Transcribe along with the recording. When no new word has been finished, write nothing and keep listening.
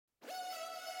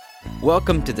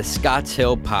Welcome to the Scotts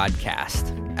Hill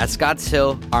Podcast. At Scotts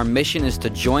Hill, our mission is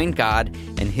to join God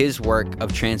in His work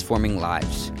of transforming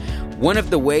lives. One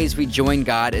of the ways we join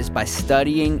God is by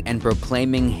studying and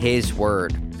proclaiming His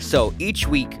Word. So each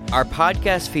week, our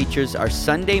podcast features our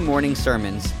Sunday morning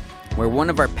sermons where one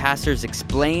of our pastors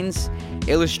explains,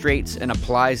 illustrates, and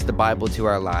applies the Bible to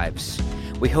our lives.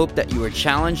 We hope that you are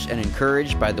challenged and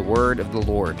encouraged by the Word of the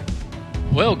Lord.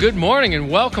 Well, good morning and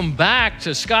welcome back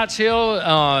to Scotts Hill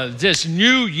this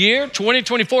new year,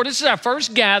 2024. This is our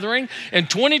first gathering, and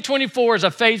 2024 as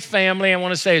a faith family, I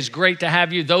want to say it's great to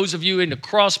have you. Those of you in the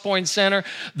Crosspoint Center,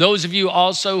 those of you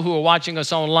also who are watching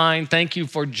us online, thank you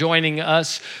for joining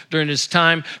us during this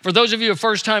time. For those of you who are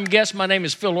first-time guests, my name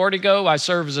is Phil Ortego. I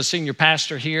serve as a senior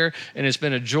pastor here, and it's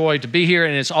been a joy to be here,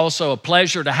 and it's also a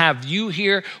pleasure to have you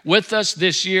here with us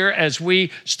this year as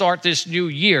we start this new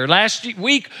year. Last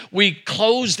week, we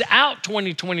closed out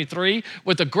 2023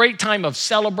 with a great time of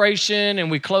celebration, and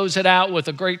we closed it out with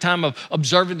a great time of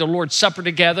observing the Lord's Supper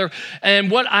together. And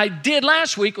what I did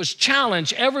last week was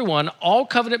challenge everyone, all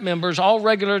covenant members, all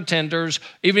regular attenders,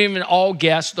 even all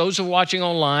guests, those who are watching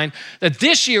online, that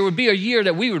this year would be a year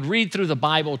that we would read through the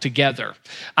Bible together.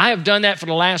 I have done that for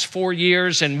the last 4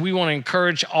 years, and we want to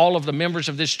encourage all of the members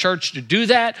of this church to do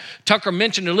that. Tucker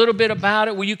mentioned a little bit about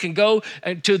it, where you can go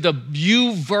to the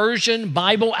YouVersion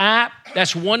Bible app.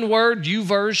 That's one word,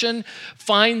 YouVersion.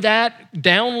 Find that,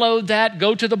 download that,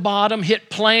 go to the bottom, hit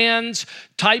plans,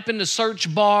 type in the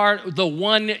search bar, the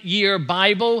 1 year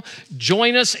Bible.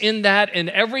 Join us in that, and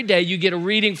every day you get a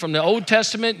reading from the Old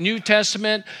Testament, New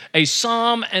Testament, a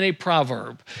Psalm, and a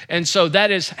Proverb. And so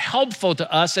that is helpful to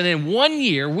us. And in 1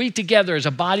 year, we together as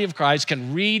a body of Christ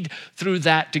can read through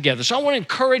that together. So I want to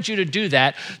encourage you to do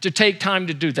that, to take time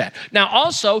to do that. Now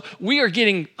also, we are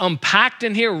getting unpacked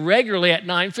in here regularly at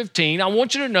 9:15. I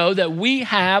want you to know that we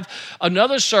have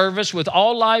another service with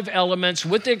all live elements,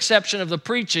 with the exception of the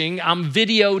preaching. I'm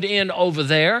videoed in over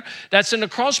there. That's in the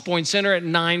Crosspoint Center at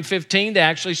 9:15. They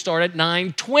actually start at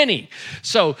 9:20.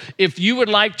 So if you would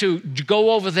like to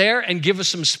go over there and give us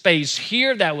some space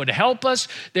here, that would help us.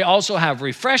 They also have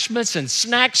refreshments and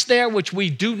snacks there, which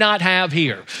we do not have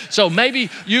here. So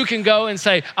maybe you can go and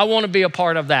say, I want to be a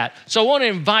part of that. So I want to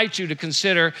invite you to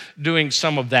consider doing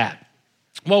some of that.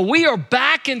 Well, we are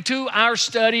back into our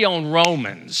study on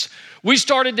Romans. We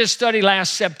started this study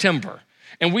last September,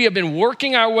 and we have been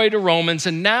working our way to Romans,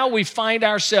 and now we find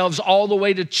ourselves all the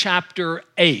way to chapter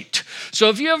 8. So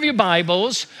if you have your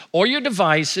Bibles or your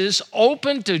devices,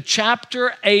 open to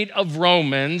chapter 8 of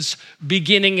Romans,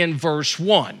 beginning in verse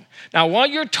 1. Now, while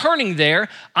you're turning there,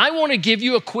 I want to give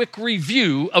you a quick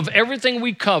review of everything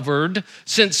we covered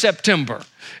since September.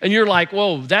 And you're like,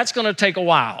 well, that's going to take a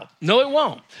while. No, it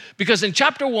won't. Because in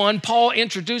chapter 1, Paul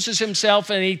introduces himself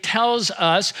and he tells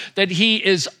us that he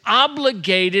is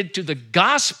obligated to the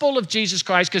gospel of Jesus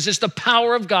Christ because it's the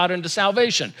power of God unto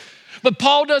salvation. But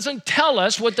Paul doesn't tell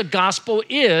us what the gospel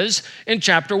is in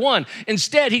chapter 1.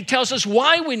 Instead, he tells us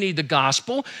why we need the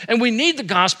gospel, and we need the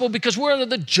gospel because we're under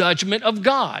the judgment of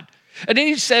God. And then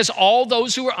he says, all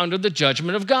those who are under the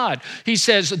judgment of God. He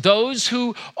says, those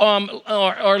who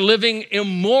are living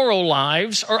immoral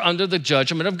lives are under the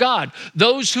judgment of God.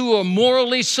 Those who are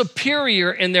morally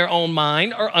superior in their own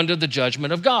mind are under the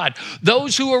judgment of God.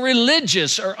 Those who are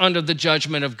religious are under the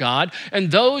judgment of God. And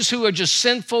those who are just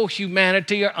sinful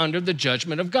humanity are under the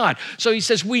judgment of God. So he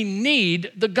says, we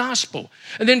need the gospel.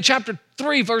 And then chapter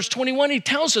 3, verse 21, he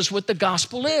tells us what the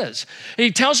gospel is. And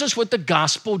he tells us what the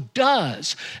gospel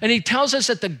does. And he tells us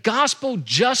that the gospel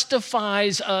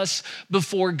justifies us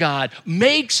before God,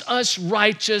 makes us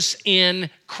righteous in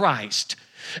Christ.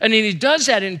 And then he does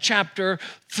that in chapter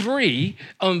 3,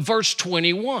 verse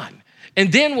 21.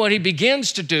 And then what he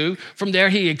begins to do from there,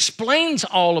 he explains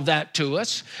all of that to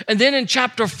us. And then in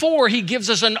chapter 4, he gives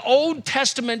us an Old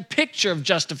Testament picture of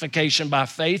justification by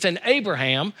faith in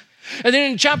Abraham. And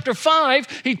then in chapter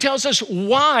 5, he tells us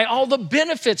why, all the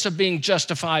benefits of being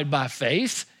justified by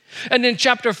faith. And in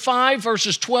chapter 5,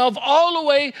 verses 12, all the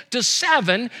way to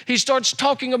 7, he starts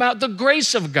talking about the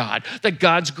grace of God, that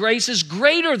God's grace is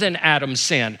greater than Adam's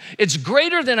sin. It's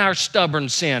greater than our stubborn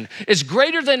sin. It's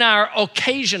greater than our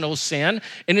occasional sin,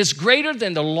 and it's greater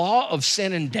than the law of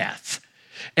sin and death.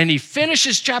 And he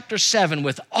finishes chapter 7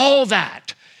 with all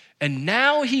that. And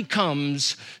now he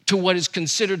comes to what is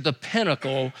considered the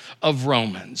pinnacle of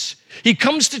Romans. He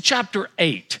comes to chapter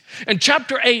 8. And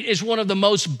chapter 8 is one of the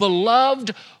most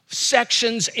beloved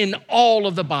sections in all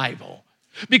of the Bible.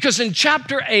 Because in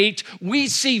chapter 8, we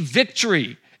see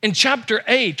victory. In chapter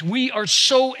 8, we are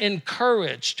so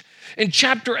encouraged. In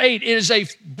chapter 8, it is a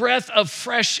breath of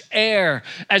fresh air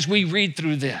as we read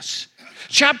through this.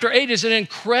 Chapter 8 is an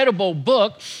incredible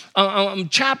book,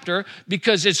 chapter,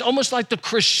 because it's almost like the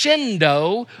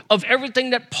crescendo of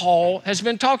everything that Paul has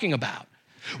been talking about.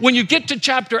 When you get to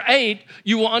chapter 8,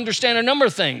 you will understand a number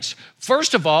of things.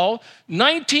 First of all,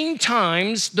 19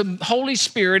 times the Holy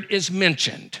Spirit is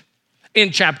mentioned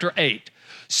in chapter 8.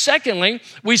 Secondly,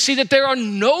 we see that there are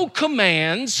no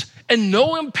commands and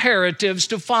no imperatives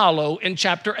to follow in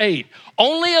chapter 8.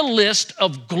 Only a list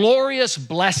of glorious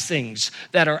blessings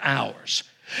that are ours.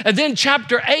 And then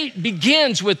chapter 8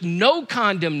 begins with no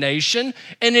condemnation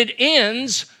and it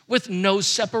ends with no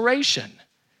separation.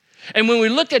 And when we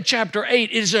look at chapter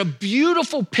 8, it is a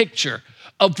beautiful picture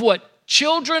of what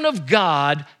children of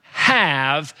God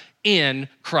have in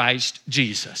Christ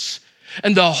Jesus.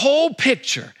 And the whole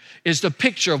picture is the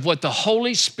picture of what the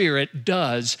Holy Spirit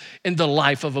does in the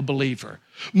life of a believer.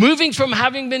 Moving from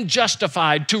having been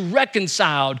justified to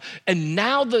reconciled, and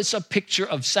now there's a picture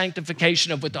of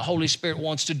sanctification of what the Holy Spirit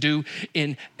wants to do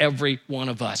in every one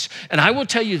of us. And I will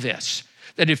tell you this,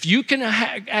 that if you can,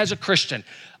 as a Christian,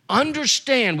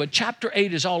 understand what chapter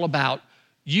 8 is all about,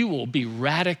 you will be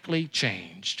radically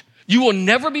changed. You will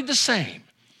never be the same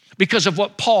because of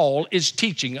what Paul is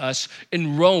teaching us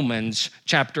in Romans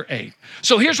chapter 8.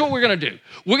 So here's what we're going to do.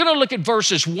 We're going to look at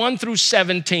verses 1 through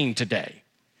 17 today.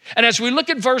 And as we look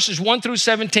at verses 1 through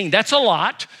 17, that's a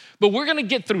lot, but we're going to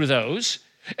get through those.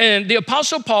 And the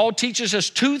Apostle Paul teaches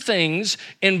us two things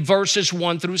in verses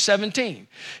 1 through 17.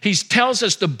 He tells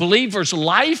us the believer's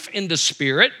life in the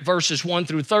Spirit, verses 1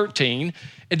 through 13.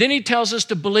 And then he tells us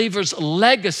the believer's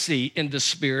legacy in the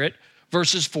Spirit,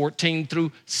 verses 14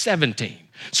 through 17.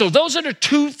 So those are the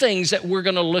two things that we're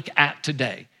going to look at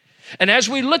today. And as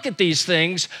we look at these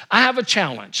things, I have a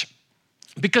challenge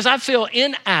because I feel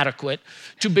inadequate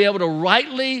to be able to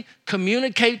rightly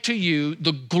communicate to you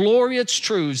the glorious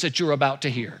truths that you're about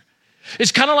to hear.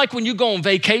 It's kind of like when you go on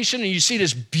vacation and you see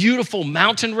this beautiful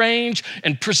mountain range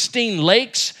and pristine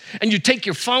lakes, and you take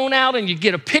your phone out and you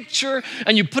get a picture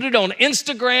and you put it on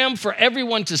Instagram for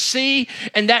everyone to see,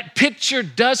 and that picture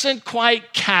doesn't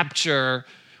quite capture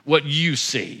what you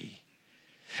see.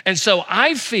 And so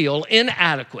I feel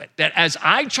inadequate that as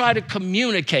I try to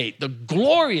communicate the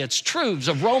glorious truths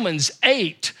of Romans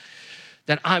 8,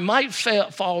 that I might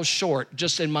fall short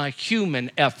just in my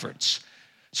human efforts.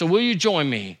 So will you join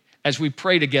me as we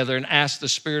pray together and ask the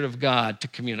Spirit of God to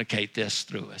communicate this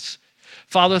through us?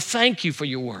 Father, thank you for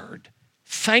your word.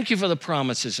 Thank you for the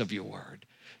promises of your word.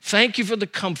 Thank you for the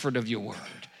comfort of your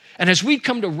word. And as we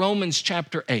come to Romans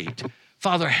chapter 8,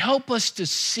 Father, help us to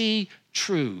see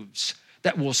truths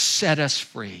that will set us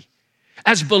free.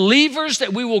 As believers,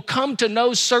 that we will come to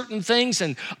know certain things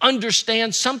and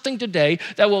understand something today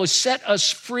that will set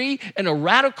us free in a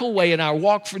radical way in our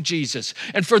walk for Jesus.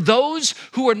 And for those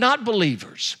who are not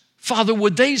believers, Father,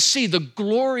 would they see the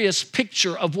glorious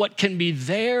picture of what can be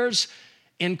theirs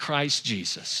in Christ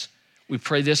Jesus? We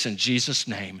pray this in Jesus'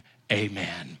 name,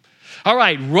 amen. All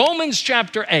right, Romans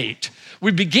chapter 8.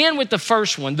 We begin with the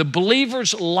first one, the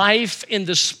believer's life in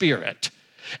the Spirit.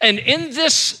 And in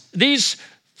these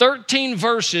 13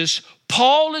 verses,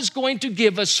 Paul is going to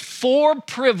give us 4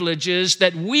 privileges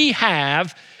that we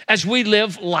have as we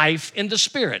live life in the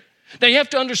Spirit. Now you have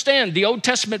to understand, the Old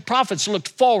Testament prophets looked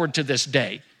forward to this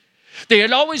day. They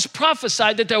had always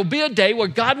prophesied that there will be a day where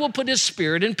God will put his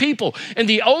Spirit in people. In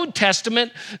the Old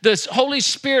Testament, the Holy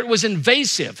Spirit was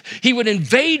invasive. He would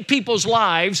invade people's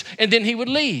lives and then he would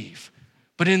leave.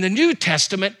 But in the New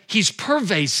Testament, he's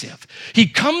pervasive. He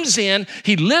comes in,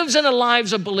 he lives in the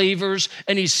lives of believers,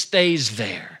 and he stays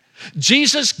there.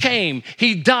 Jesus came,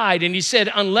 he died, and he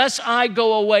said, unless I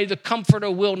go away, the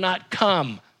Comforter will not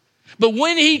come. But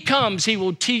when he comes, he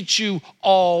will teach you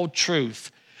all truth.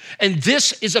 And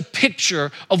this is a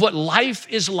picture of what life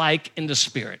is like in the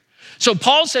Spirit. So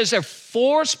Paul says there are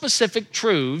 4 specific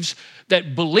truths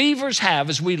that believers have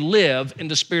as we live in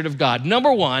the Spirit of God.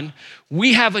 Number 1,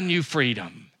 we have a new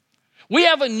freedom. We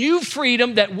have a new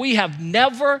freedom that we have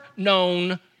never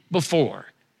known before.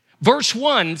 Verse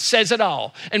 1 says it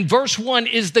all. And verse 1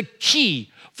 is the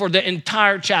key for the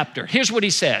entire chapter. Here's what he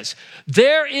says.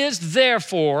 There is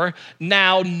therefore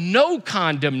now no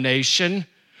condemnation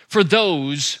for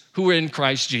those who are in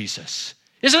Christ Jesus.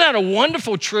 Isn't that a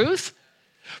wonderful truth?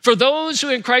 For those who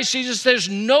are in Christ Jesus, there's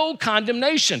no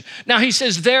condemnation. Now he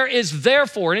says there is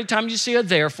therefore. Anytime you see a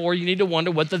therefore, you need to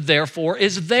wonder what the therefore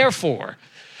is there for.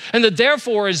 And the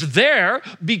therefore is there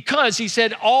because he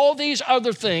said all these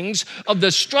other things of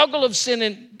the struggle of sin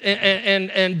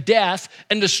and death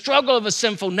and the struggle of a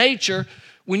sinful nature,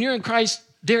 when you're in Christ,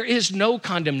 there is no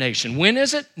condemnation. When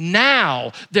is it?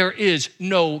 Now there is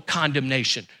no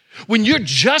condemnation. When you're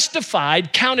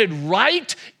justified, counted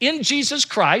right in Jesus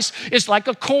Christ, it's like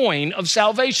a coin of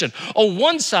salvation. On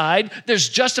one side, there's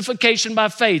justification by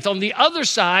faith. On the other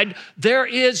side, there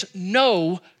is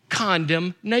no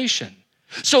condemnation.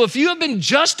 So if you have been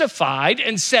justified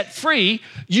and set free,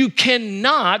 you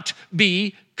cannot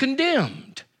be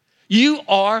condemned. You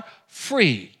are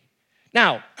free.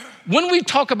 Now, when we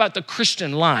talk about the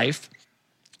Christian life,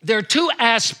 there are two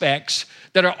aspects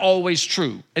that are always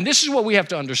true. And this is what we have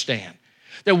to understand.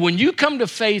 That when you come to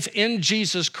faith in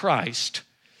Jesus Christ,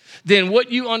 then what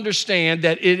you understand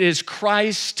that it is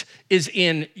Christ is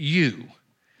in you.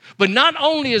 But not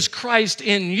only is Christ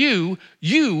in you,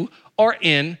 you are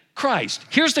in Christ.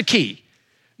 Here's the key.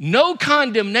 No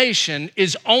condemnation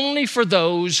is only for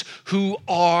those who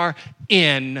are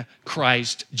in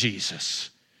Christ Jesus.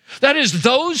 That is,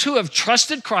 those who have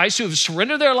trusted Christ, who have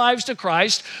surrendered their lives to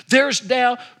Christ, there's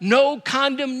now no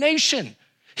condemnation.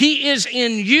 He is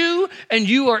in you and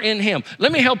you are in him.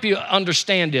 Let me help you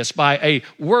understand this by a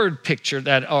word picture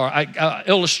or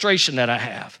illustration that I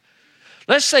have.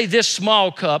 Let's say this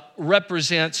small cup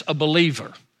represents a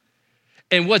believer,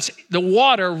 and the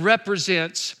water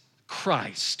represents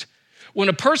Christ. When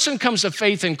a person comes to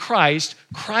faith in Christ,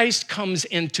 Christ comes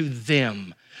into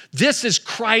them. This is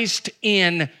Christ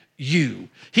in you.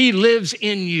 He lives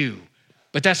in you,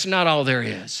 but that's not all there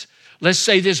is. Let's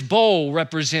say this bowl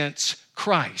represents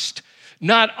Christ.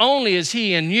 Not only is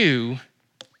he in you,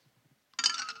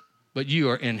 but you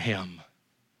are in him.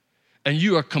 And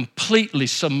you are completely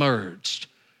submerged,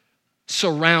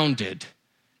 surrounded,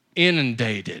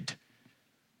 inundated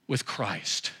with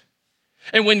Christ.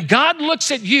 And when God looks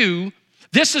at you,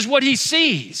 this is what he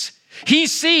sees. He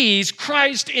sees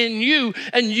Christ in you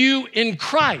and you in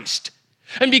Christ.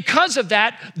 And because of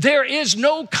that, there is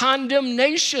no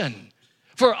condemnation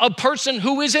for a person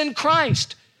who is in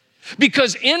Christ.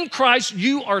 Because in Christ,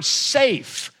 you are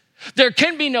safe. There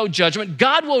can be no judgment.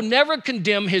 God will never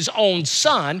condemn his own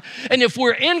son. And if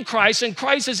we're in Christ and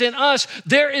Christ is in us,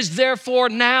 there is therefore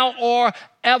now or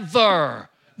ever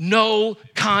no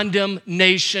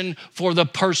condemnation for the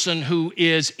person who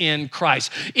is in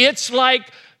Christ. It's like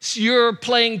you're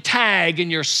playing tag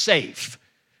and you're safe.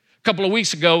 A couple of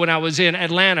weeks ago when I was in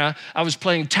Atlanta, I was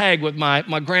playing tag with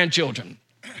my grandchildren.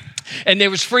 And there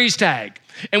was freeze tag.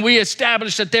 And we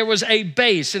established that there was a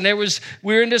base, and we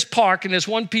were in this park, and this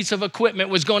one piece of equipment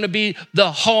was going to be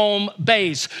the home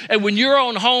base. And when you're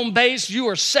on home base, you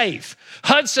are safe.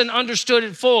 Hudson understood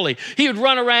it fully. He would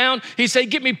run around, he'd say,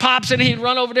 "Get me, Pops," and he'd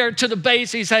run over there to the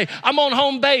base. He'd say, "I'm on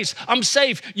home base, I'm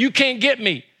safe, you can't get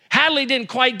me." Hadley didn't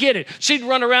quite get it. She'd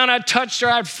run around, I'd touch her,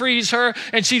 I'd freeze her,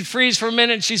 and she'd freeze for a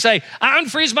minute, and she'd say, "I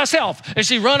unfreeze myself," and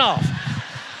she'd run off.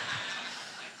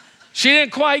 She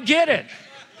didn't quite get it.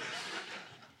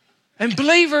 And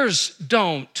believers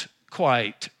don't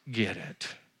quite get it.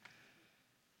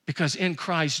 Because in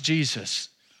Christ Jesus,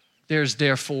 there's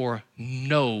therefore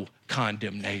no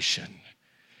condemnation.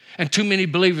 And too many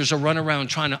believers are running around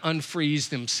trying to unfreeze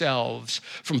themselves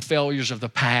from failures of the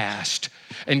past.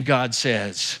 And God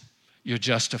says, you're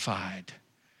justified.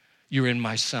 You're in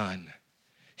my Son.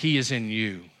 He is in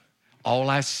you. All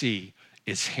I see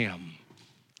is him.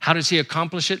 How does he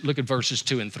accomplish it? Look at verses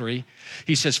 2 and 3.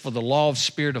 He says, "For the law of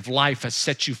spirit of life has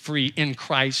set you free in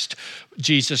Christ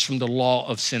Jesus from the law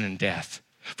of sin and death.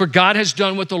 For God has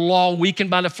done what the law,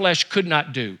 weakened by the flesh, could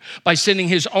not do. By sending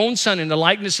his own Son in the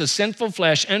likeness of sinful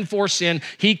flesh, and for sin,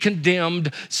 he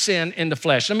condemned sin in the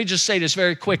flesh." Let me just say this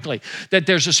very quickly, that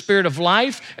there's a spirit of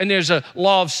life and there's a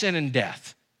law of sin and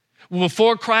death.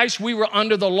 Before Christ, we were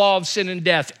under the law of sin and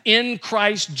death. In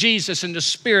Christ Jesus, in the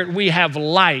Spirit, we have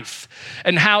life.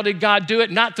 And how did God do it?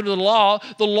 Not through the law.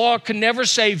 The law can never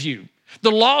save you.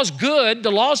 The law's good.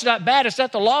 The law's not bad. It's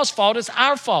not the law's fault. It's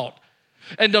our fault.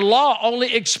 And the law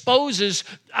only exposes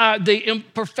the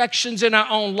imperfections in our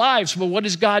own lives. But what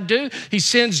does God do? He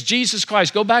sends Jesus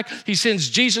Christ. Go back. He sends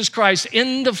Jesus Christ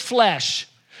in the flesh.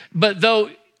 But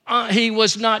though he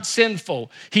was not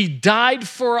sinful, he died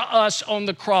for us on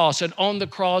the cross. And on the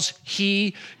cross,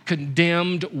 he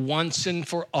condemned once and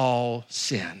for all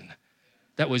sin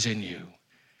that was in you.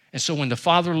 And so when the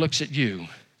Father looks at you,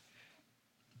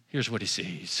 here's what he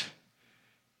sees.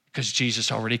 Because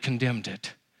Jesus already condemned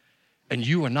it. And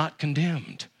you are not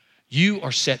condemned. You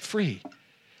are set free.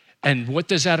 And what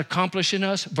does that accomplish in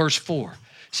us? Verse 4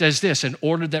 says this: "In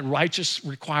order that righteous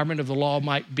requirement of the law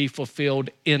might be fulfilled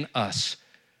in us,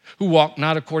 who walk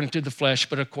not according to the flesh,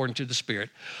 but according to the Spirit."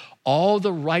 All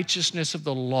the righteousness of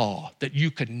the law that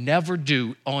you could never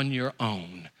do on your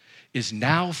own is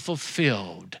now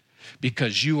fulfilled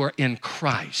because you are in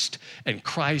Christ, and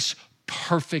Christ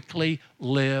perfectly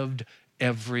lived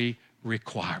every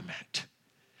requirement.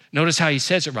 Notice how he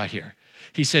says it right here.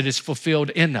 He said it's fulfilled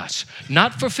in us,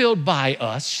 not fulfilled by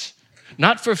us,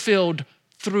 not fulfilled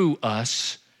through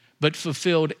us, but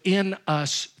fulfilled in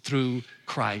us through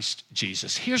Christ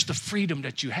Jesus. Here's the freedom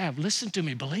that you have. Listen to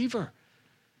me, believer.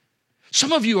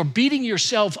 Some of you are beating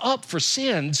yourself up for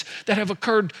sins that have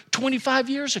occurred 25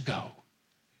 years ago.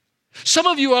 Some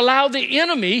of you allow the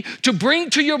enemy to bring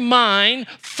to your mind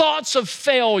thoughts of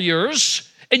failures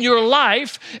in your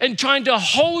life and trying to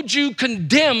hold you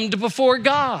condemned before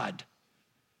God.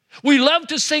 We love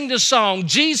to sing the song,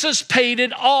 Jesus paid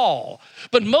it all.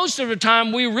 But most of the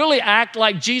time, we really act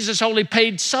like Jesus only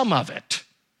paid some of it.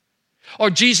 Or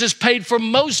Jesus paid for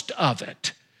most of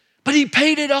it. But he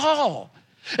paid it all.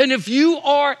 And if you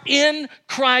are in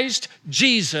Christ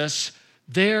Jesus,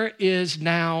 there is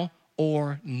now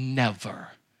or never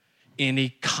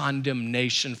any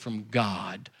condemnation from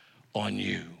God on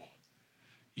you.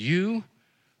 You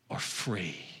are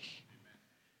free.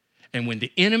 And when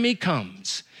the enemy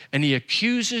comes and he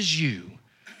accuses you,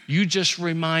 you just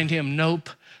remind him, nope,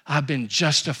 I've been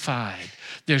justified.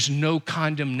 There's no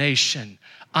condemnation.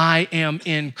 I am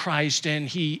in Christ and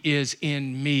he is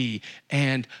in me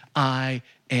and I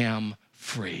am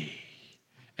free.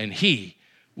 And he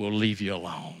will leave you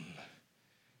alone.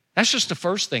 That's just the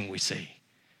first thing we see.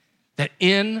 That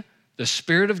in the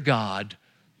Spirit of God,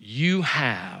 you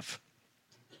have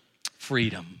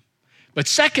freedom. But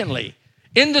secondly,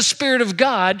 in the Spirit of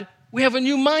God, we have a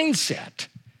new mindset.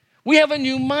 We have a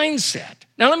new mindset.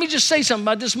 Now, let me just say something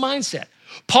about this mindset.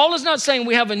 Paul is not saying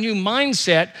we have a new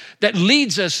mindset that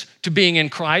leads us to being in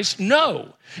Christ.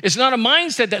 No, it's not a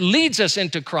mindset that leads us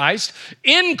into Christ.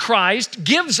 In Christ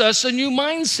gives us a new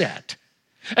mindset.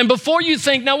 And before you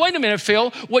think, now wait a minute,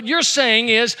 Phil, what you're saying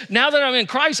is, now that I'm in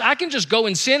Christ, I can just go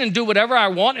and sin and do whatever I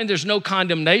want and there's no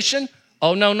condemnation.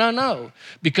 Oh, no.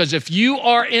 Because if you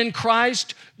are in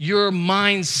Christ, your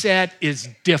mindset is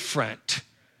different.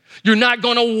 You're not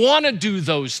going to want to do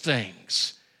those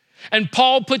things. And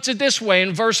Paul puts it this way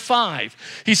in verse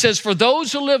 5. He says, for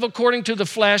those who live according to the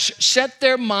flesh set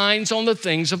their minds on the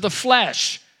things of the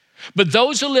flesh. But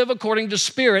those who live according to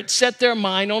Spirit set their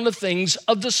mind on the things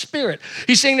of the Spirit.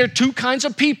 He's saying there are two kinds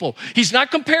of people. He's not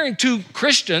comparing two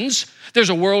Christians. There's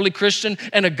a worldly Christian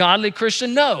and a godly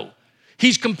Christian. No.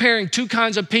 He's comparing two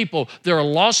kinds of people. There are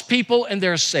lost people and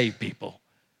there are saved people.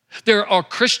 There are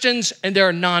Christians and there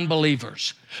are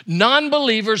non-believers.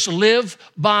 Non-believers live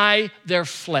by their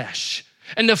flesh.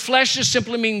 And the flesh just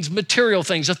simply means material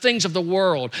things, the things of the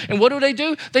world. And what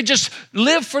do? They just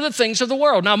live for the things of the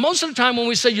world. Now, most of the time when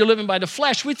we say you're living by the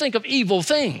flesh, we think of evil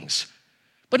things,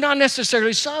 but not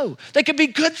necessarily so. They could be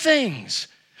good things.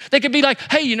 They could be like,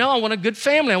 hey, I want a good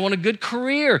family. I want a good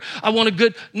career. I want a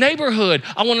good neighborhood.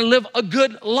 I want to live a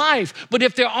good life. But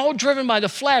if they're all driven by the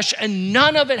flesh and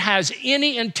none of it has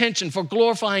any intention for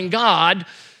glorifying God,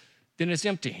 then it's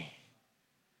empty.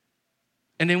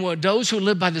 And then those who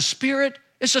live by the Spirit,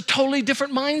 it's a totally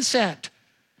different mindset.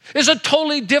 It's a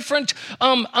totally different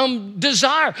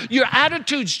desire. Your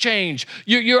attitudes change.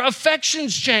 Your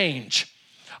affections change.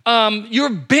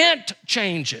 Your bent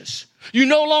changes. You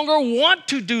no longer want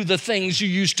to do the things you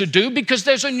used to do because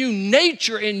there's a new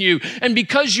nature in you. And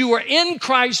because you are in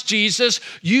Christ Jesus,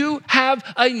 you have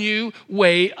a new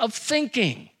way of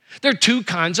thinking. There are two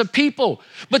kinds of people,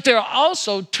 but there are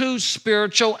also two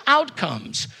spiritual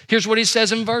outcomes. Here's what he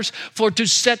says in verse, for to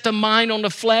set the mind on the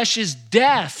flesh is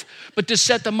death, but to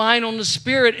set the mind on the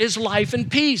Spirit is life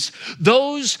and peace.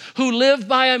 Those who live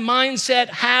by a mindset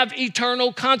have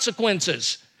eternal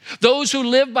consequences. Those who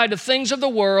live by the things of the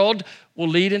world will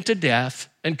lead into death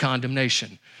and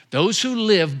condemnation. Those who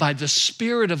live by the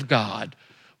Spirit of God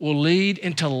will lead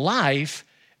into life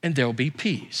and there will be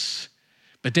peace.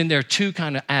 But then there are two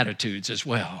kind of attitudes as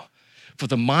well. For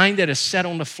the mind that is set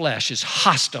on the flesh is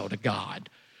hostile to God,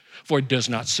 for it does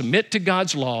not submit to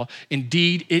God's law.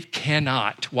 Indeed, it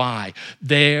cannot. Why?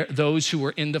 Those who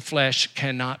are in the flesh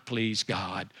cannot please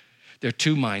God. There are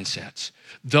two mindsets.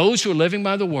 Those who are living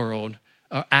by the world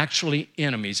are actually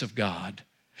enemies of God.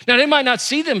 Now, they might not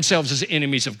see themselves as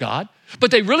enemies of God,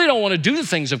 but they really don't want to do the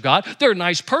things of God. They're a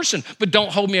nice person, but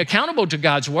don't hold me accountable to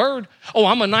God's word. Oh,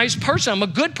 I'm a nice person. I'm a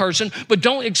good person, but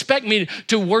don't expect me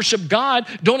to worship God.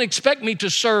 Don't expect me to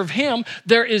serve him.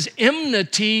 There is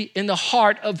enmity in the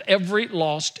heart of every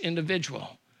lost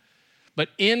individual. But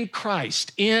in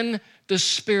Christ, in the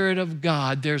Spirit of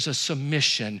God, there's a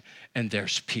submission and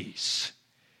there's peace.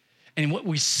 And what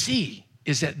we see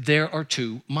is that there are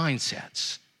two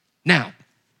mindsets. Now,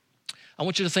 I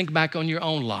want you to think back on your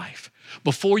own life.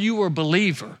 Before you were a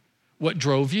believer, what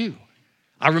drove you?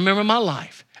 I remember my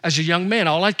life. As a young man,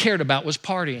 all I cared about was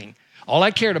partying. All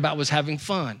I cared about was having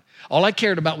fun. All I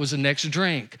cared about was the next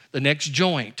drink, the next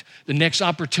joint, the next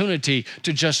opportunity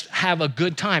to just have a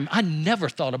good time. I never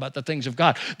thought about the things of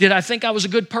God. Did I think I was a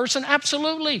good person?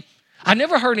 Absolutely. I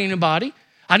never hurt anybody.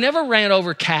 I never ran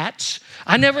over cats.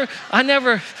 I never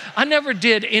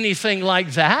did anything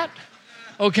like that.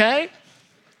 Okay?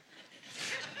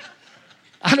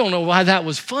 I don't know why that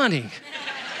was funny.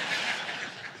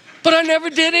 But I never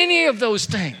did any of those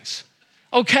things.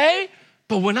 Okay?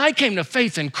 But when I came to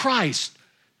faith in Christ,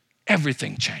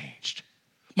 everything changed.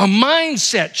 My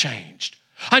mindset changed.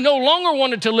 I no longer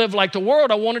wanted to live like the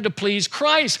world. I wanted to please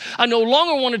Christ. I no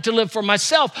longer wanted to live for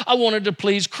myself. I wanted to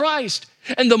please Christ.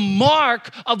 And the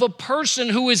mark of a person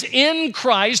who is in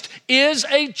Christ is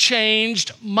a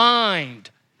changed mind.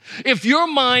 If your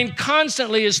mind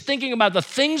constantly is thinking about the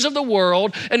things of the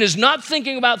world and is not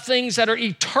thinking about things that are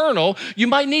eternal, you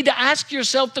might need to ask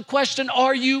yourself the question,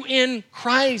 are you in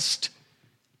Christ?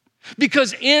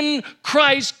 Because in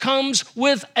Christ comes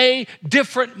with a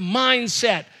different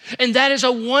mindset. And that is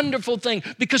a wonderful thing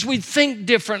because we think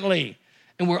differently.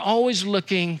 And we're always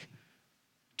looking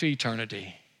to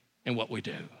eternity in what we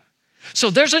do.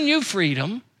 So there's a new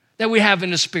freedom that we have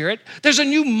in the Spirit. There's a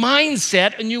new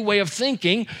mindset, a new way of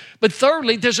thinking. But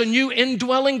thirdly, there's a new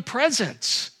indwelling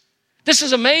presence. This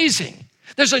is amazing.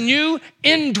 There's a new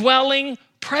indwelling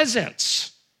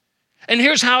presence. And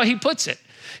here's how he puts it.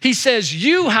 He says,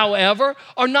 you, however,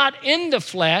 are not in the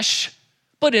flesh,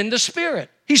 but in the Spirit.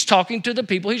 He's talking to the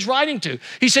people he's writing to.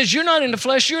 He says, you're not in the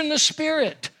flesh, you're in the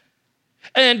Spirit.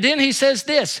 And then he says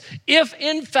this, if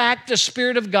in fact the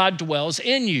Spirit of God dwells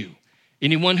in you,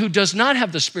 anyone who does not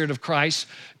have the Spirit of Christ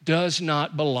does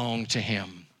not belong to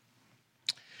him.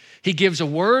 He gives a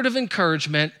word of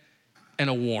encouragement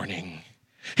and a warning.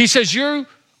 He says, you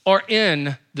are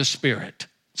in the Spirit.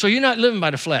 So you're not living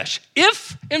by the flesh.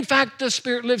 If, in fact, the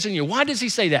Spirit lives in you. Why does he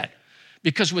say that?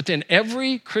 Because within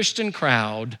every Christian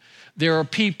crowd, there are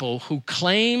people who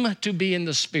claim to be in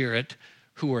the Spirit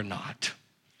who are not.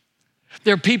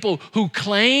 There are people who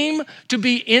claim to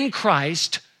be in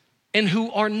Christ and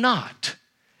who are not.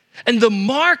 And the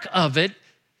mark of it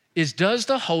is, does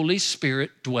the Holy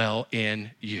Spirit dwell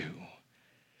in you?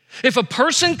 If a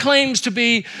person claims to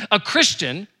be a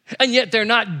Christian, and yet they're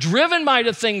not driven by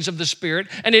the things of the Spirit,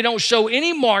 and they don't show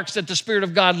any marks that the Spirit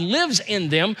of God lives in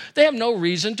them, they have no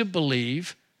reason to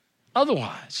believe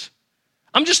otherwise.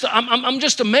 I'm just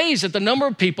amazed at the number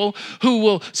of people who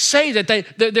will say that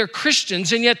they're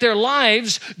Christians, and yet their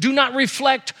lives do not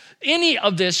reflect any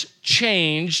of this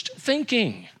changed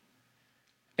thinking.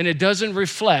 And it doesn't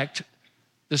reflect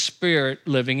the Spirit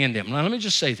living in them. Now, let me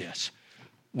just say this.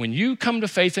 When you come to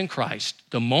faith in Christ,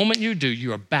 the moment you do,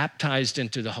 you are baptized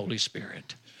into the Holy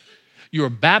Spirit. You are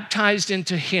baptized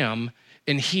into him,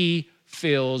 and he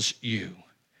fills you.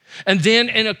 And then,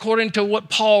 and according to what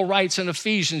Paul writes in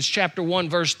Ephesians chapter 1,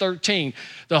 verse 13,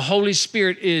 the Holy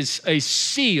Spirit is a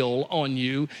seal on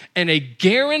you and a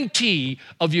guarantee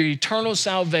of your eternal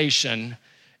salvation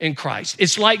in Christ.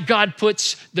 It's like God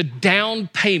puts the down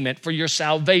payment for your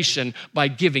salvation by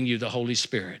giving you the Holy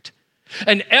Spirit.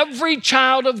 And every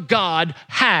child of God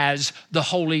has the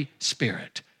Holy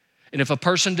Spirit. And if a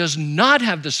person does not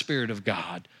have the Spirit of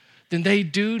God, then they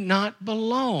do not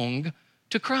belong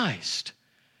to Christ.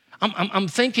 I'm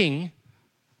thinking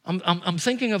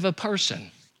of a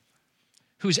person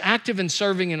who's active in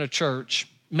serving in a church,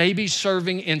 maybe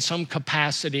serving in some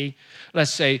capacity,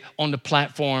 let's say on the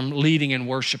platform, leading in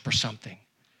worship or something.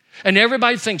 And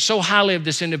everybody thinks so highly of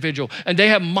this individual, and they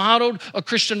have modeled a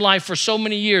Christian life for so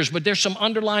many years, but there's some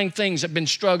underlying things that have been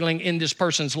struggling in this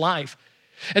person's life.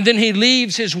 And then he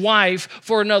leaves his wife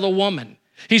for another woman.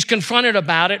 He's confronted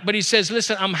about it, but he says,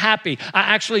 listen, I'm happy. I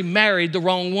actually married the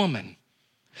wrong woman.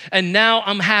 And now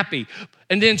I'm happy.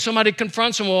 And then somebody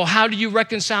confronts him, well, how do you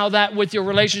reconcile that with your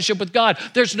relationship with God?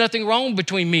 There's nothing wrong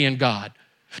between me and God.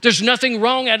 There's nothing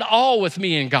wrong at all with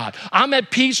me and God. I'm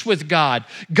at peace with God.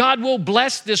 God will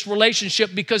bless this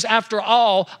relationship because after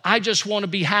all, I just want to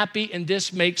be happy and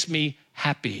this makes me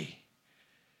happy.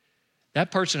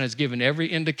 That person has given every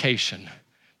indication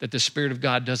that the Spirit of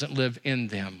God doesn't live in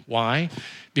them. Why?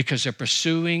 Because they're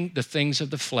pursuing the things of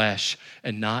the flesh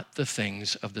and not the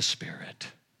things of the Spirit.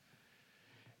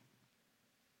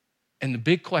 And the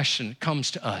big question that comes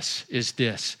to us is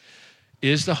this: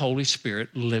 is the Holy Spirit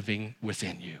living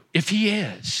within you? If he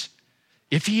is,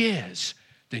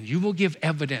 then you will give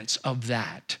evidence of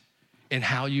that in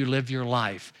how you live your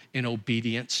life in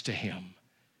obedience to him.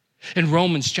 In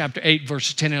Romans chapter 8,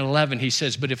 verses 10 and 11, he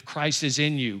says, but if Christ is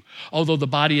in you, although the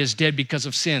body is dead because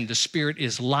of sin, the spirit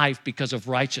is life because of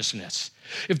righteousness.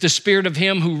 If the spirit of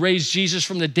him who raised Jesus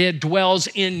from the dead dwells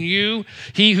in you,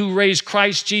 he who raised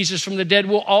Christ Jesus from the dead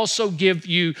will also give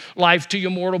you life to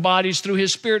your mortal bodies through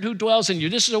his spirit who dwells in you.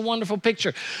 This is a wonderful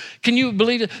picture. Can you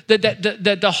believe that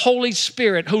the Holy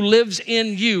Spirit who lives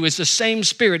in you is the same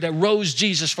spirit that rose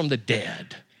Jesus from the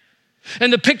dead?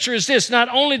 And the picture is this: not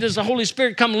only does the Holy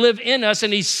Spirit come live in us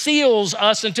and he seals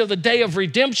us until the day of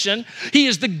redemption, he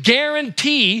is the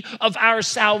guarantee of our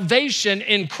salvation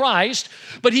in Christ,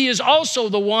 but he is also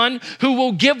the one who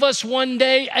will give us one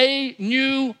day a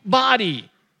new body.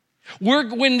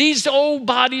 When these old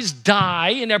bodies die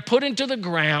and they're put into the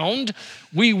ground,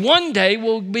 we one day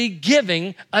will be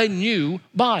giving a new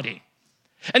body.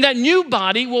 And that new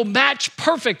body will match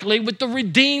perfectly with the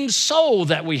redeemed soul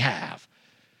that we have.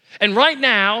 And right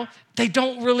now, they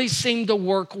don't really seem to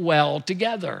work well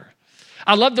together.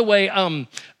 I love the way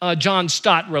John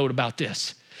Stott wrote about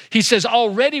this. He says,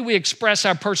 already we express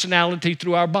our personality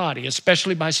through our body,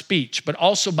 especially by speech, but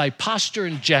also by posture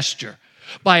and gesture,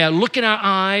 by a look in our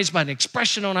eyes, by an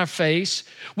expression on our face.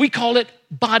 We call it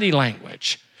body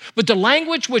language. But the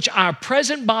language which our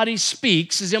present body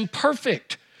speaks is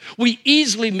imperfect. We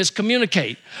easily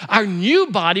miscommunicate. Our new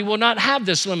body will not have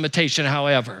this limitation,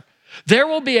 however. There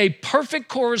will be a perfect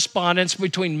correspondence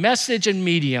between message and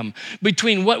medium,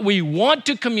 between what we want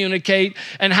to communicate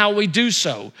and how we do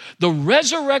so. The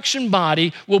resurrection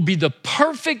body will be the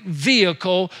perfect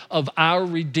vehicle of our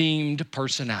redeemed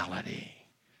personality.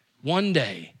 One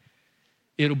day,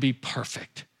 it'll be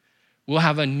perfect. We'll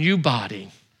have a new body,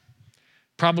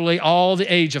 probably all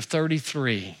the age of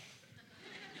 33.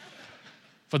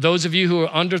 For those of you who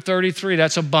are under 33,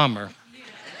 that's a bummer.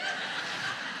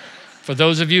 For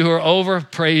those of you who are over,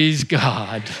 praise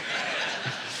God.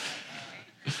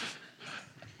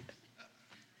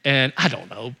 And I don't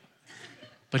know,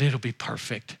 but it'll be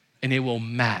perfect and it will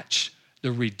match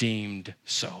the redeemed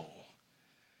soul.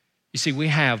 You see, we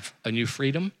have a new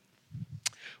freedom.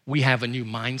 We have a new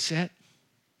mindset.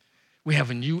 We have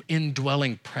a new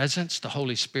indwelling presence, the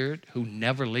Holy Spirit who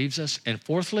never leaves us. And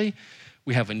fourthly,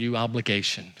 we have a new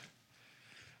obligation.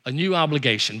 A new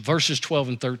obligation. Verses 12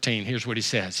 and 13, here's what he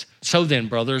says. So then,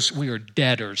 brothers, we are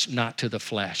debtors not to the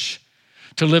flesh,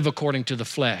 to live according to the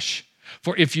flesh.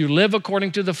 For if you live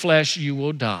according to the flesh, you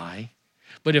will die.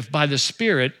 But if by the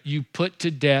Spirit you put to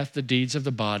death the deeds of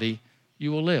the body,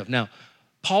 you will live. Now,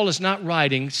 Paul is not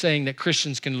writing saying that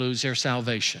Christians can lose their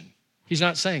salvation. He's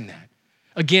not saying that.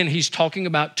 Again, he's talking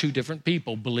about two different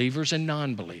people, believers and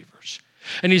non-believers.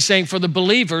 And he's saying for the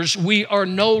believers, we are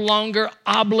no longer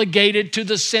obligated to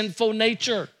the sinful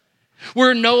nature.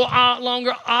 We're no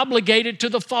longer obligated to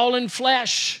the fallen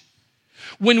flesh.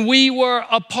 When we were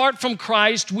apart from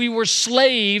Christ, we were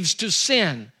slaves to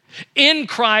sin. In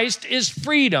Christ is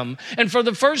freedom. And for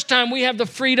the first time, we have the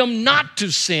freedom not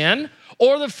to sin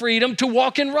or the freedom to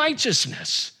walk in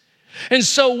righteousness. And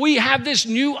so we have this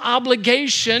new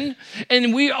obligation,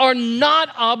 and we are not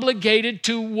obligated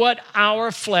to what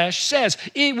our flesh says.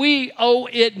 We owe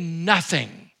it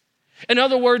nothing. In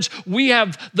other words, we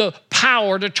have the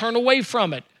power to turn away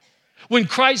from it. When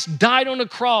Christ died on the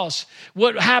cross,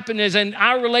 what happened is in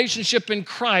our relationship in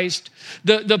Christ,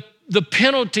 the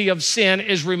penalty of sin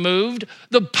is removed.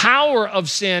 The power of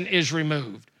sin is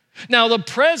removed. Now, the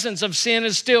presence of sin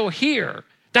is still here.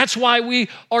 That's why we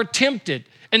are tempted.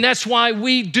 And that's why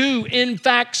we do, in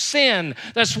fact, sin.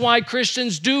 That's why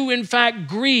Christians do, in fact,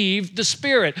 grieve the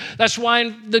Spirit. That's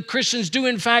why the Christians do,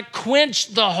 in fact, quench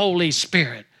the Holy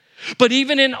Spirit. But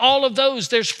even in all of those,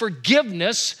 there's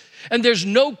forgiveness and there's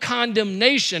no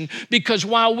condemnation, because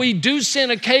while we do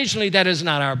sin occasionally, that is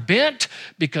not our bent,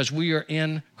 because we are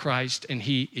in Christ and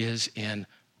He is in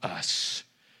us.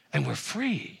 And we're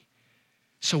free.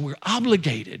 So we're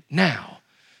obligated now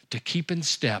to keep in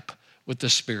step with the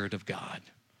Spirit of God.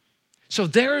 So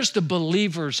there's the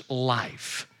believer's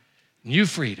life. New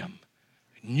freedom,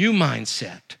 new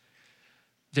mindset.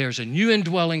 There's a new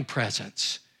indwelling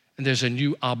presence, and there's a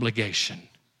new obligation.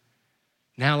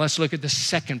 Now let's look at the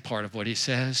second part of what he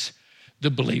says, the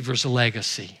believer's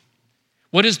legacy.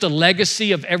 What is the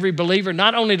legacy of every believer?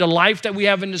 Not only the life that we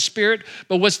have in the Spirit,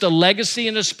 but what's the legacy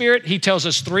in the Spirit? He tells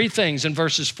us three things in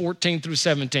verses 14 through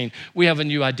 17. We have a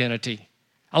new identity.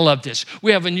 I love this.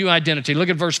 We have a new identity. Look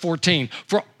at verse 14.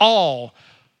 For all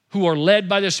who are led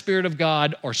by the Spirit of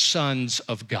God are sons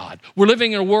of God. We're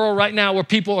living in a world right now where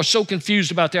people are so confused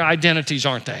about their identities,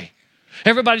 aren't they?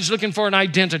 Everybody's looking for an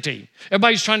identity.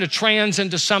 Everybody's trying to trans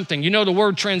into something. You know, the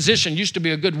word transition used to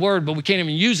be a good word, but we can't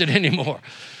even use it anymore.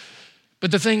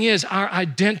 But the thing is, our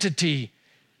identity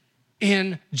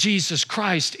in Jesus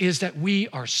Christ is that we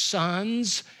are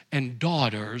sons and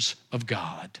daughters of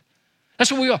God.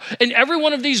 That's what we are. In every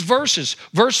one of these verses,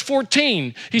 verse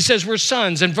 14, he says we're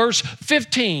sons. In verse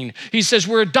 15, he says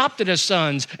we're adopted as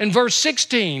sons. In verse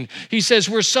 16, he says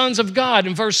we're sons of God.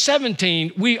 In verse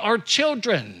 17, we are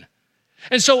children.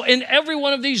 And so in every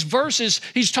one of these verses,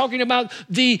 he's talking about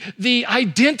the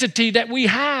identity that we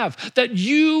have, that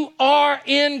you are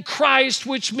in Christ,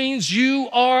 which means you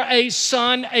are a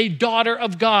son, a daughter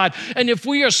of God. And if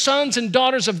we are sons and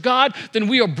daughters of God, then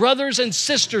we are brothers and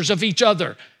sisters of each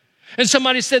other. And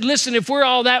somebody said, listen, if we're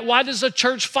all that, why does the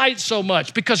church fight so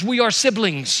much? Because we are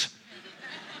siblings.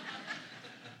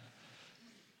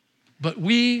 But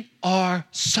we are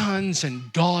sons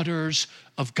and daughters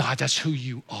of God. That's who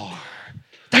you are.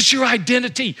 That's your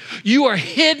identity. You are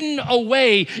hidden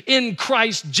away in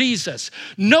Christ Jesus.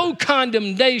 No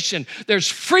condemnation. There's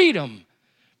freedom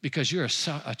because you're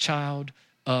a child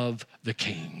of the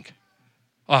King.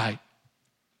 All right,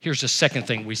 here's the second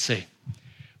thing we see.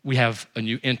 We have a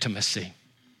new intimacy.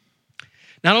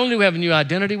 Not only do we have a new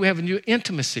identity, we have a new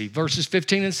intimacy. Verses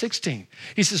 15 and 16.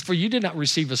 He says, for you did not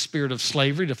receive a spirit of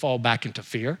slavery to fall back into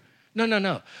fear.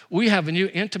 No. We have a new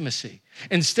intimacy.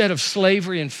 Instead of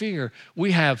slavery and fear,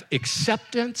 we have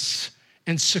acceptance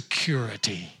and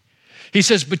security. He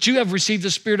says, but you have received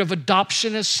the spirit of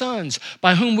adoption as sons,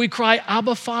 by whom we cry,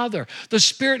 Abba, Father. The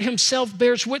Spirit himself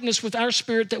bears witness with our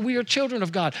spirit that we are children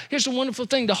of God. Here's the wonderful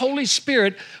thing. The Holy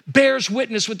Spirit bears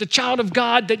witness with the child of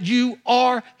God that you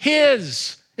are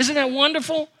his. Isn't that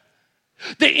wonderful?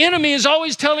 The enemy is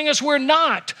always telling us we're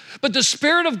not, but the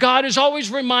Spirit of God is always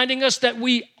reminding us that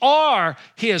we are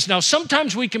his. Now,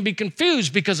 sometimes we can be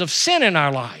confused because of sin in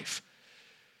our life.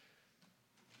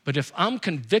 But if I'm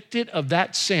convicted of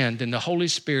that sin, then the Holy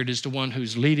Spirit is the one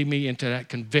who's leading me into that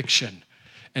conviction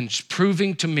and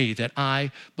proving to me that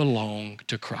I belong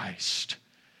to Christ.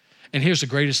 And here's the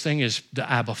greatest thing is the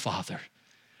Abba Father.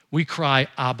 We cry,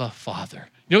 Abba Father.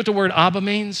 You know what the word Abba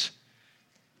means?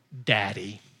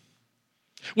 Daddy.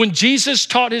 When Jesus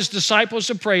taught his disciples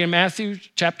to pray in Matthew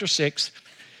chapter 6,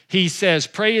 he says,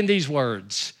 pray in these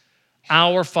words,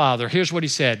 our Father. Here's what he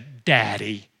said,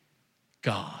 Daddy,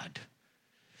 God.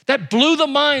 That blew the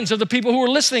minds of the people who were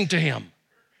listening to him.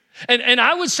 And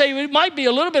I would say it might be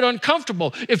a little bit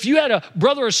uncomfortable if you had a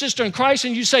brother or sister in Christ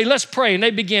and you say, let's pray, and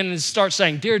they begin and start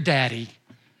saying, dear Daddy.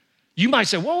 You might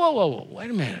say, whoa,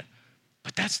 wait a minute.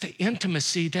 But that's the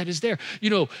intimacy that is there. You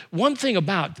know, one thing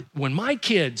about when my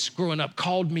kids growing up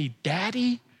called me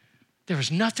Daddy, there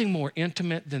was nothing more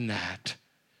intimate than that.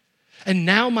 And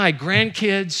now my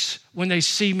grandkids, when they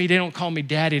see me, they don't call me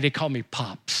Daddy, they call me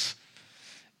Pops.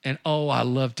 And oh, I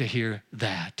love to hear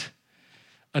that.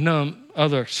 And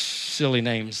other silly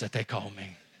names that they call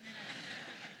me.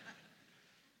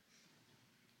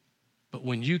 But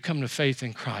when you come to faith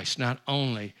in Christ, not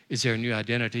only is there a new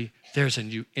identity, there's a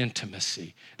new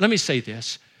intimacy. Let me say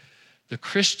this. The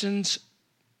Christian's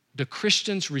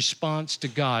response to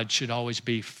God should always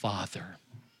be Father.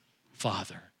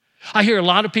 Father. I hear a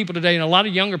lot of people today and a lot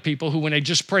of younger people who when they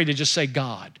just pray, they just say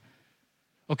God.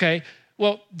 Okay?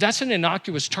 Well, that's an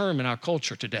innocuous term in our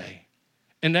culture today.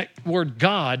 And that word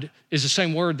God is the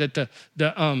same word that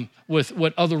with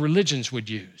what other religions would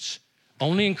use.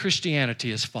 Only in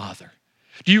Christianity is Father.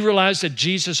 Do you realize that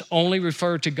Jesus only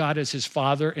referred to God as his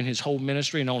Father in his whole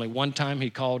ministry, and only one time he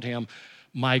called him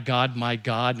my God,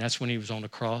 and that's when he was on the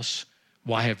cross?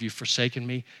 Why have you forsaken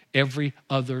me? Every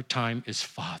other time is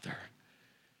Father.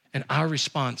 And our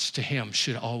response to him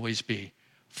should always be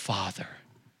Father,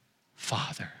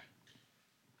 Father.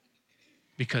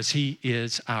 Because he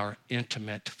is our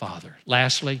intimate Father.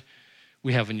 Lastly,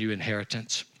 we have a new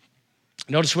inheritance.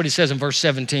 Notice what he says in verse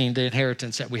 17, the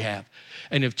inheritance that we have.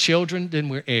 And if children, then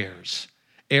we're heirs,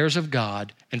 heirs of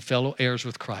God and fellow heirs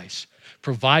with Christ,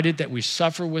 provided that we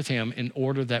suffer with him in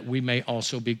order that we may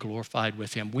also be glorified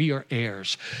with him. We are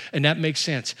heirs. And that makes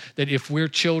sense, that if we're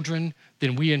children,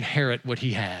 then we inherit what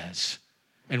he has.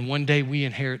 And one day we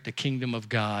inherit the kingdom of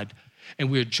God.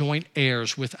 And we are joint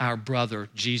heirs with our brother,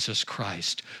 Jesus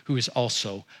Christ, who is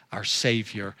also our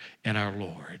Savior and our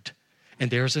Lord. And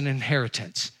there's an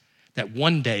inheritance that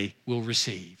one day we'll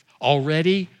receive.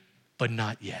 Already, but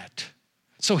not yet.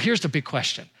 So here's the big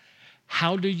question.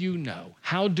 How do you know?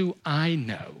 How do I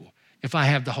know if I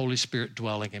have the Holy Spirit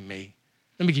dwelling in me?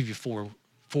 Let me give you four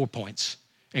points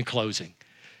in closing.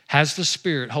 Has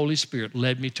the Holy Spirit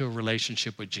led me to a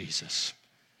relationship with Jesus?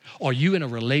 Are you in a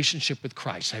relationship with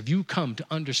Christ? Have you come to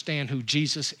understand who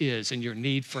Jesus is and your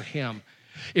need for him?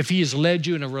 If he has led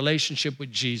you in a relationship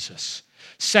with Jesus.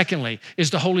 Secondly, is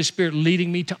the Holy Spirit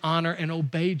leading me to honor and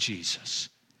obey Jesus?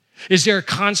 Is there a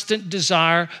constant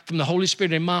desire from the Holy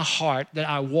Spirit in my heart that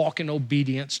I walk in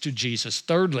obedience to Jesus?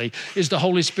 Thirdly, is the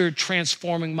Holy Spirit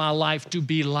transforming my life to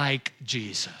be like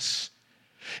Jesus?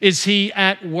 Is he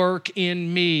at work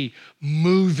in me,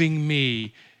 moving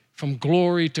me from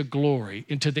glory to glory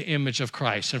into the image of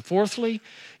Christ? And fourthly,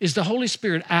 is the Holy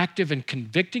Spirit active in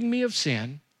convicting me of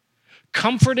sin,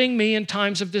 comforting me in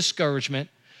times of discouragement,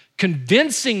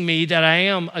 convincing me that I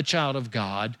am a child of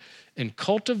God, and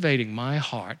cultivating my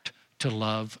heart to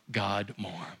love God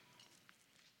more?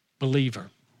 Believer,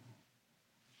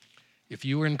 if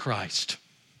you are in Christ,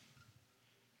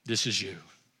 this is you.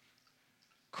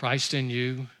 Christ in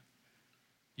you,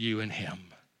 you in him.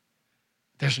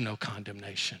 There's no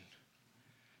condemnation.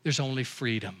 There's only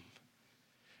freedom.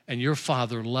 And your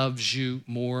Father loves you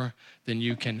more than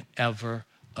you can ever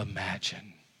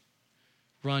imagine.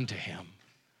 Run to him.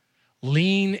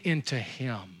 Lean into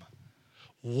him.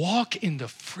 Walk in the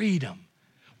freedom.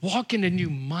 Walk in a new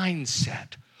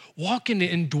mindset. Walk in the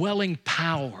indwelling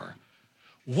power.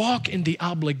 Walk in the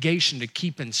obligation to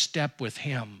keep in step with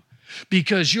him.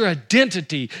 Because your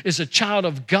identity is a child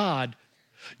of God.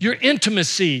 Your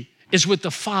intimacy is with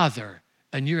the Father.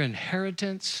 And your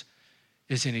inheritance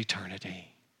is in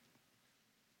eternity.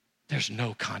 There's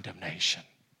no condemnation.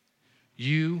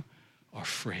 You are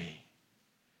free.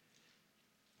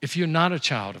 If you're not a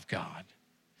child of God,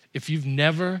 if you've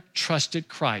never trusted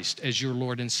Christ as your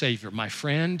Lord and Savior, my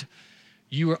friend,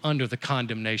 you are under the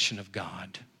condemnation of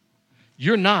God.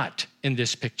 You're not in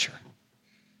this picture.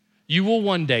 You will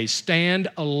one day stand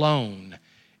alone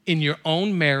in your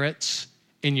own merits,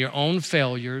 in your own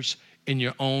failures, in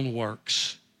your own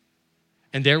works.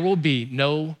 And there will be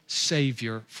no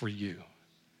Savior for you.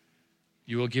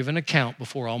 You will give an account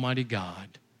before Almighty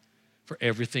God for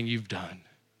everything you've done.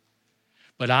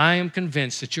 But I am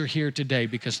convinced that you're here today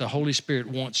because the Holy Spirit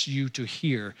wants you to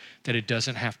hear that it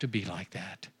doesn't have to be like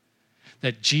that.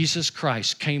 That Jesus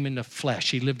Christ came in the flesh.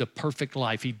 He lived a perfect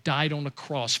life. He died on the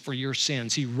cross for your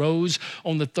sins. He rose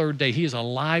on the third day. He is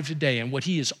alive today. And what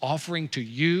he is offering to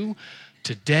you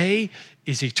today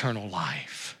is eternal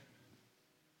life.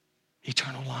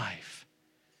 Eternal life.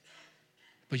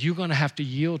 But you're going to have to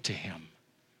yield to him.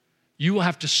 You will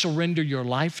have to surrender your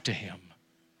life to him.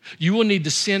 You will need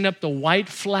to send up the white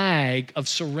flag of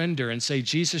surrender and say,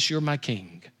 Jesus, you're my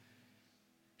king.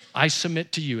 I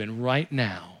submit to you, and right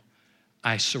now,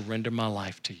 I surrender my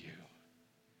life to you.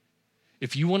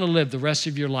 If you want to live the rest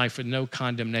of your life with no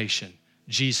condemnation,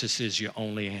 Jesus is your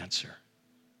only answer.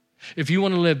 If you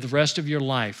want to live the rest of your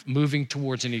life moving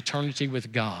towards an eternity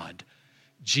with God,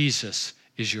 Jesus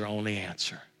is your only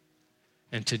answer.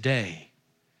 And today,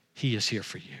 he is here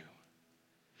for you.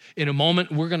 In a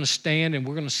moment, we're going to stand and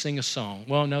we're going to sing a song.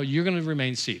 Well, no, you're going to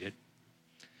remain seated.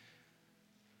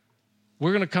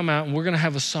 We're going to come out and we're going to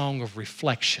have a song of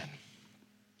reflection.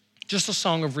 Just a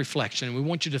song of reflection. And we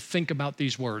want you to think about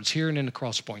these words here and in the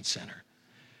Crosspoint Center.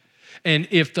 And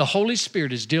if the Holy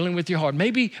Spirit is dealing with your heart,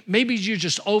 maybe you're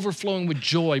just overflowing with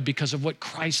joy because of what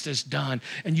Christ has done,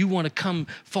 and you want to come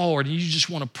forward and you just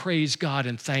want to praise God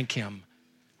and thank him.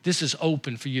 This is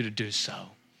open for you to do so.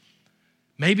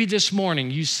 Maybe this morning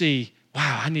you see,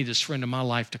 wow, I need to surrender my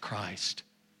life to Christ.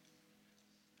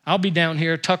 I'll be down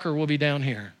here. Tucker will be down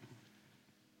here.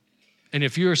 And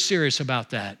if you're serious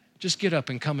about that, just get up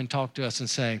and come and talk to us and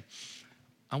say,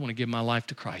 I want to give my life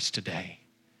to Christ today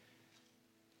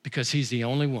because he's the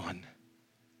only one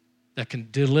that can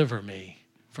deliver me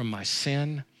from my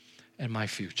sin and my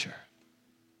future.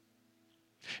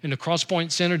 In the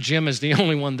Crosspoint Center, Jim is the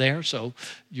only one there, so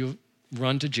you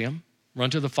run to Jim. Run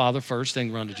to the Father first,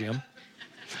 then run to Jim.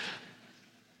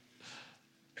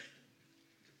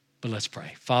 But let's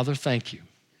pray. Father, thank you.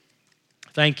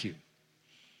 Thank you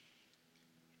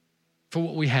for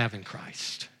what we have in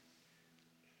Christ.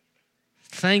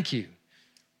 Thank you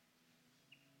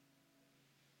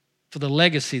for the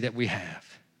legacy that we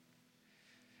have.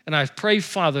 And I pray,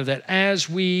 Father, that as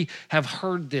we have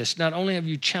heard this, not only have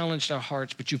you challenged our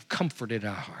hearts, but you've comforted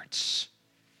our hearts.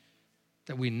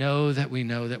 That we know, that we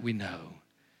know, that we know.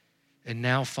 And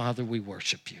now, Father, we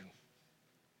worship you.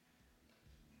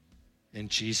 In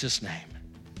Jesus' name,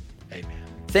 amen.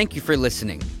 Thank you for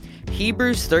listening.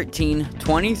 Hebrews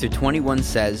 13:20-21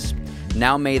 says,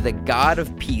 Now may the God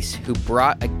of peace, who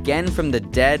brought again from the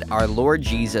dead our Lord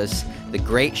Jesus, the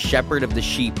great shepherd of the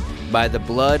sheep, by the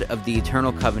blood of the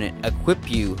eternal covenant,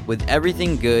 equip you with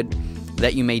everything good,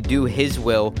 that you may do his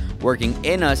will, working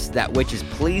in us that which is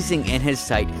pleasing in his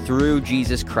sight through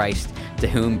Jesus Christ, to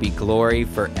whom be glory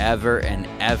forever and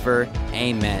ever.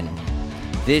 Amen.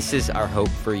 This is our hope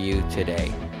for you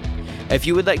today. If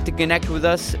you would like to connect with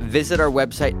us, visit our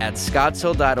website at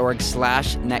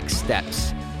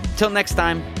scottshill.org/nextsteps. Until next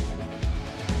time.